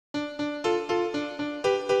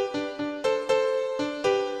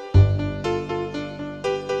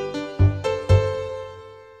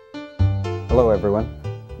Hello everyone,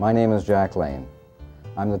 my name is Jack Lane.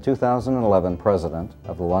 I'm the 2011 President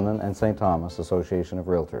of the London and St. Thomas Association of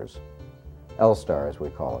Realtors, LSTAR as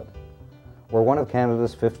we call it. We're one of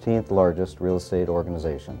Canada's 15th largest real estate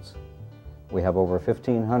organizations. We have over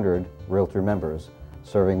 1,500 Realtor members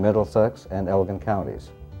serving Middlesex and Elgin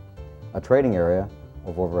counties, a trading area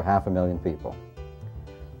of over 500,000 people.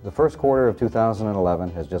 The first quarter of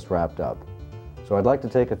 2011 has just wrapped up, so I'd like to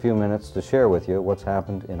take a few minutes to share with you what's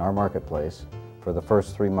happened in our marketplace for the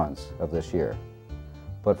first 3 months of this year.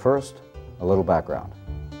 But first, a little background.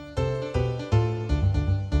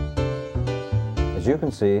 As you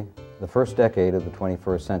can see, the first decade of the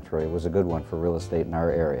 21st century was a good one for real estate in our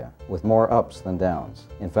area, with more ups than downs.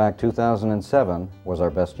 In fact, 2007 was our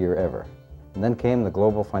best year ever. And then came the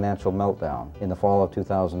global financial meltdown in the fall of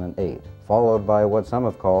 2008, followed by what some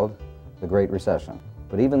have called the Great Recession.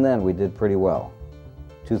 But even then we did pretty well.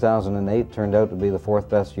 2008 turned out to be the 4th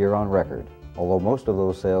best year on record, although most of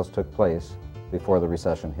those sales took place before the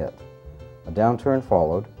recession hit. A downturn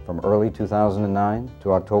followed. From early 2009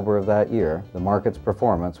 to October of that year, the market's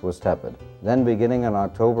performance was tepid. Then beginning in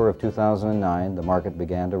October of 2009, the market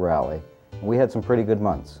began to rally, and we had some pretty good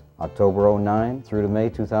months. October 2009 through to May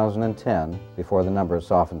 2010, before the numbers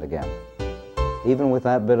softened again. Even with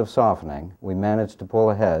that bit of softening, we managed to pull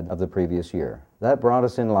ahead of the previous year. That brought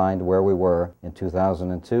us in line to where we were in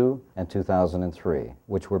 2002 and 2003,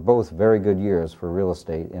 which were both very good years for real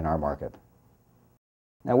estate in our market.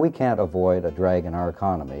 Now, we can't avoid a drag in our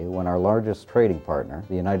economy when our largest trading partner,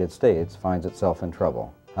 the United States, finds itself in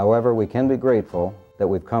trouble. However, we can be grateful that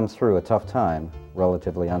we've come through a tough time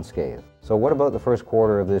relatively unscathed. So what about the first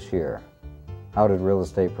quarter of this year? How did real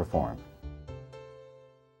estate perform?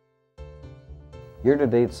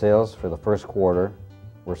 Year-to-date sales for the first quarter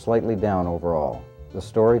were slightly down overall. The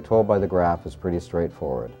story told by the graph is pretty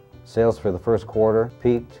straightforward. Sales for the first quarter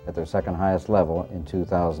peaked at their second highest level in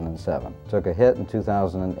 2007, took a hit in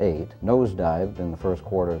 2008, nosedived in the first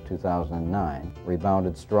quarter of 2009,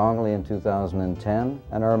 rebounded strongly in 2010,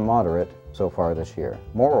 and are moderate so far this year.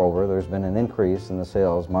 Moreover, there's been an increase in the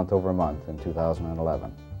sales month over month in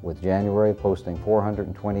 2011, with January posting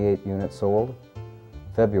 428 units sold,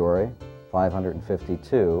 February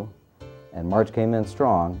 552, and March came in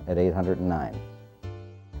strong at 809.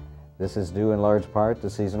 This is due in large part to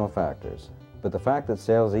seasonal factors, but the fact that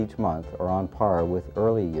sales each month are on par with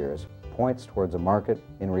early years points towards a market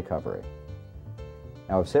in recovery.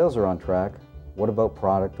 Now, if sales are on track, what about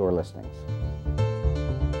product or listings?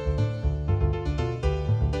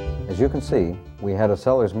 As you can see, we had a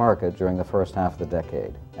seller's market during the first half of the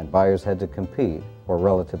decade, and buyers had to compete for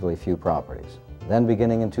relatively few properties. Then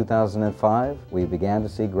beginning in 2005, we began to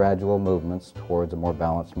see gradual movements towards a more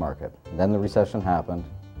balanced market. Then the recession happened,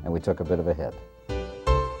 and we took a bit of a hit.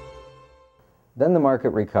 Then the market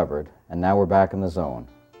recovered, and now we're back in the zone.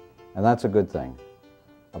 And that's a good thing.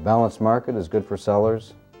 A balanced market is good for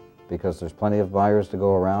sellers because there's plenty of buyers to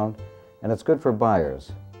go around, and it's good for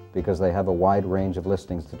buyers because they have a wide range of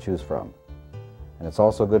listings to choose from. And it's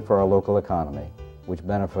also good for our local economy, which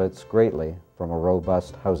benefits greatly from a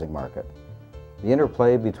robust housing market. The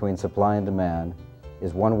interplay between supply and demand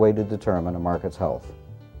is one way to determine a market's health.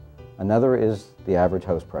 Another is the average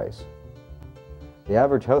house price. The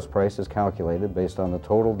average house price is calculated based on the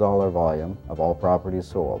total dollar volume of all properties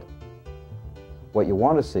sold. What you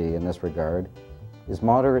want to see in this regard is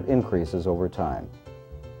moderate increases over time.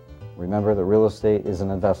 Remember that real estate is an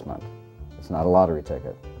investment. It's not a lottery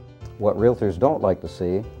ticket. What realtors don't like to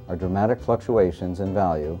see are dramatic fluctuations in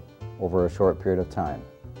value over a short period of time.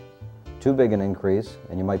 Too big an increase,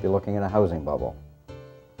 and you might be looking at a housing bubble.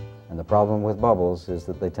 And the problem with bubbles is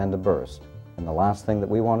that they tend to burst. And the last thing that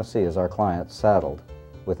we want to see is our clients saddled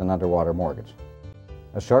with an underwater mortgage.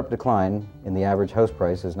 A sharp decline in the average house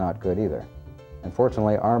price is not good either.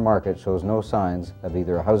 Unfortunately, our market shows no signs of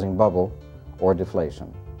either a housing bubble or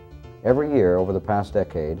deflation. Every year over the past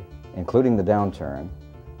decade, including the downturn,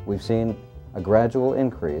 we've seen a gradual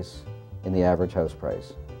increase in the average house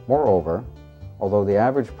price. Moreover, although the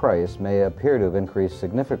average price may appear to have increased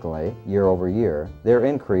significantly year over year, their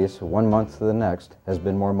increase 1 month to the next has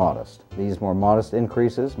been more modest. These more modest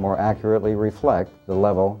increases more accurately reflect the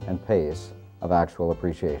level and pace of actual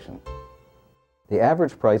appreciation. The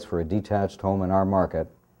average price for a detached home in our market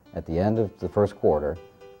at the end of the first quarter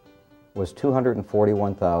was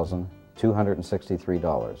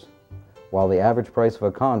 $241,263, while the average price of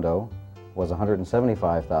a condo was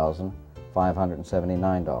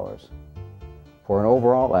 $175,579. for an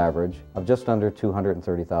overall average of just under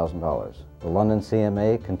 $230,000. The London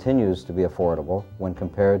CMA continues to be affordable when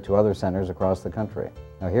compared to other centres across the country.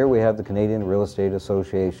 Now here we have the Canadian Real Estate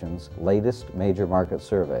Association's latest major market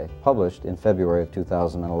survey, published in February of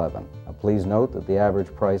 2011. Now please note that the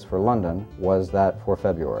average price for London was that for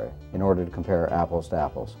February, in order to compare apples to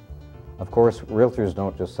apples. Of course, realtors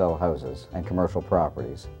don't just sell houses and commercial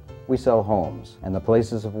properties. We sell homes and the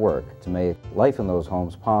places of work to make life in those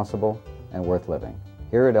homes possible and worth living.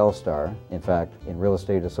 Here at LSTAR, in fact, in real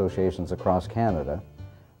estate associations across Canada,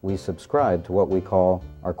 we subscribe to what we call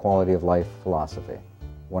our quality of life philosophy.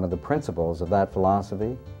 One of the principles of that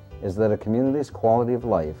philosophy is that a community's quality of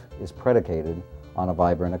life is predicated on a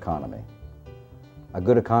vibrant economy. A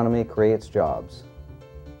good economy creates jobs,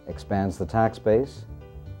 expands the tax base,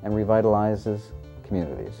 and revitalizes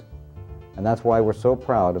communities. And that's why we're so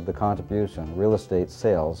proud of the contribution real estate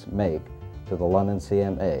sales make to the London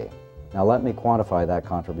CMA. Now let me quantify that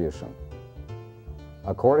contribution.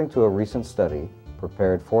 According to a recent study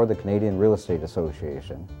prepared for the Canadian Real Estate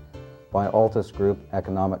Association by Altus Group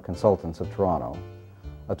Economic Consultants of Toronto,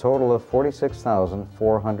 a total of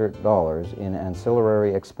 $46,400 in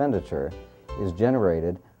ancillary expenditure is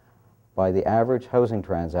generated by the average housing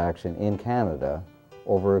transaction in Canada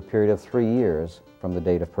over a period of 3 years from the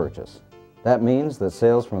date of purchase. That means that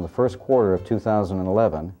sales from the first quarter of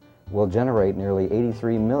 2011 will generate nearly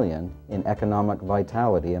 $83 million in economic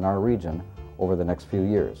vitality in our region over the next few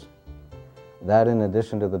years. That, in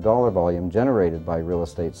addition to the dollar volume generated by real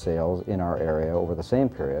estate sales in our area over the same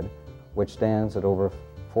period, which stands at over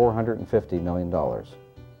 $450 million.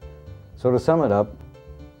 So to sum it up,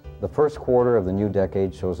 the first quarter of the new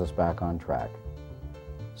decade shows us back on track.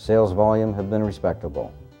 Sales volume have been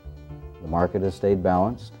respectable. The market has stayed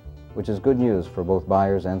balanced, which is good news for both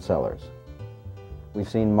buyers and sellers. We've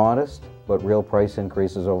seen modest but real price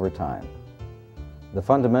increases over time. The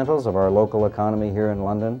fundamentals of our local economy here in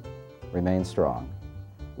London remain strong,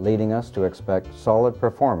 leading us to expect solid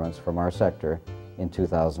performance from our sector in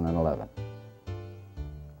 2011.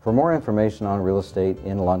 For more information on real estate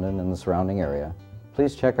in London and the surrounding area,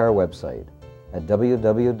 please check our website at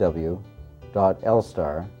www.lstar.ca.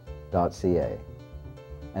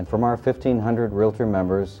 And from our 1,500 Realtor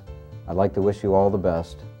members, I'd like to wish you all the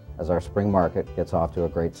best as our spring market gets off to a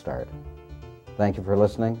great start. Thank you for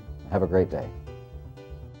listening. Have a great day.